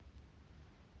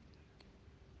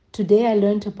Today I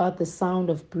learned about the sound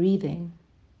of breathing.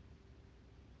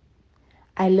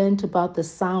 I learned about the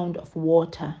sound of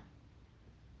water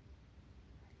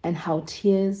and how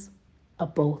tears are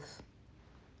both.